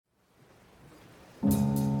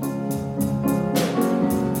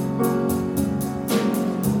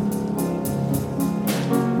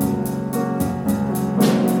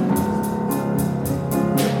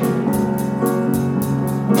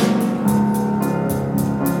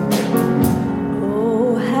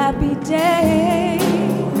day.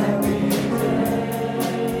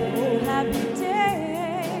 Oh, happy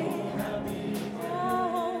day.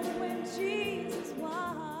 Oh, when Jesus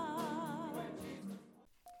was.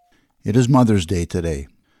 It is Mother's Day today.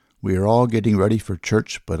 We are all getting ready for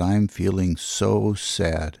church, but I'm feeling so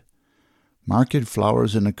sad. Mark had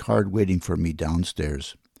flowers and a card waiting for me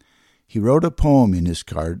downstairs. He wrote a poem in his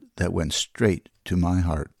card that went straight to my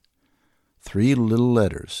heart. 3 little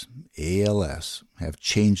letters, ALS, have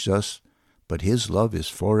changed us, but his love is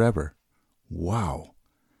forever. Wow!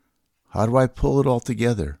 How do I pull it all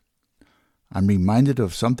together? I'm reminded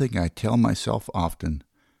of something I tell myself often.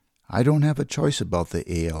 I don't have a choice about the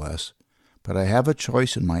ALS, but I have a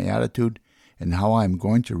choice in my attitude and how I am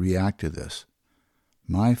going to react to this.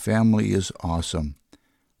 My family is awesome.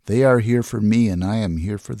 They are here for me and I am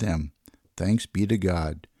here for them. Thanks be to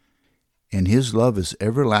God. And His love is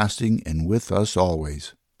everlasting and with us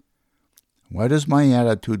always. Why does my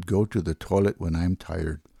attitude go to the toilet when I'm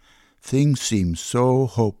tired? Things seem so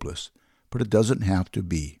hopeless, but it doesn't have to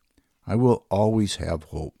be. I will always have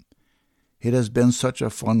hope. It has been such a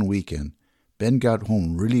fun weekend. Ben got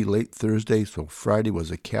home really late Thursday, so Friday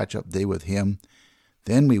was a catch-up day with him.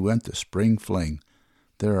 Then we went to Spring Fling.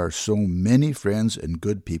 There are so many friends and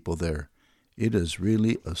good people there. It is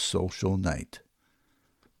really a social night.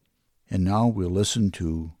 And now we'll listen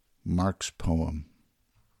to Mark's poem.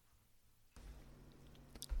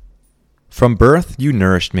 From birth you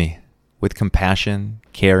nourished me with compassion,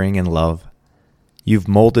 caring, and love. You've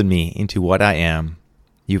molded me into what I am.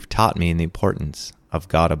 You've taught me the importance of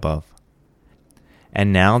God above.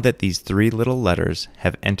 And now that these 3 little letters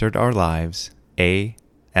have entered our lives, A,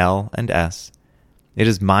 L, and S, it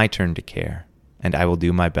is my turn to care, and I will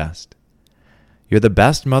do my best. You're the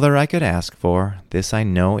best mother I could ask for, this I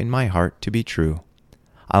know in my heart to be true.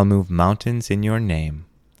 I'll move mountains in your name.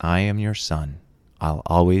 I am your son. I'll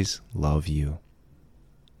always love you.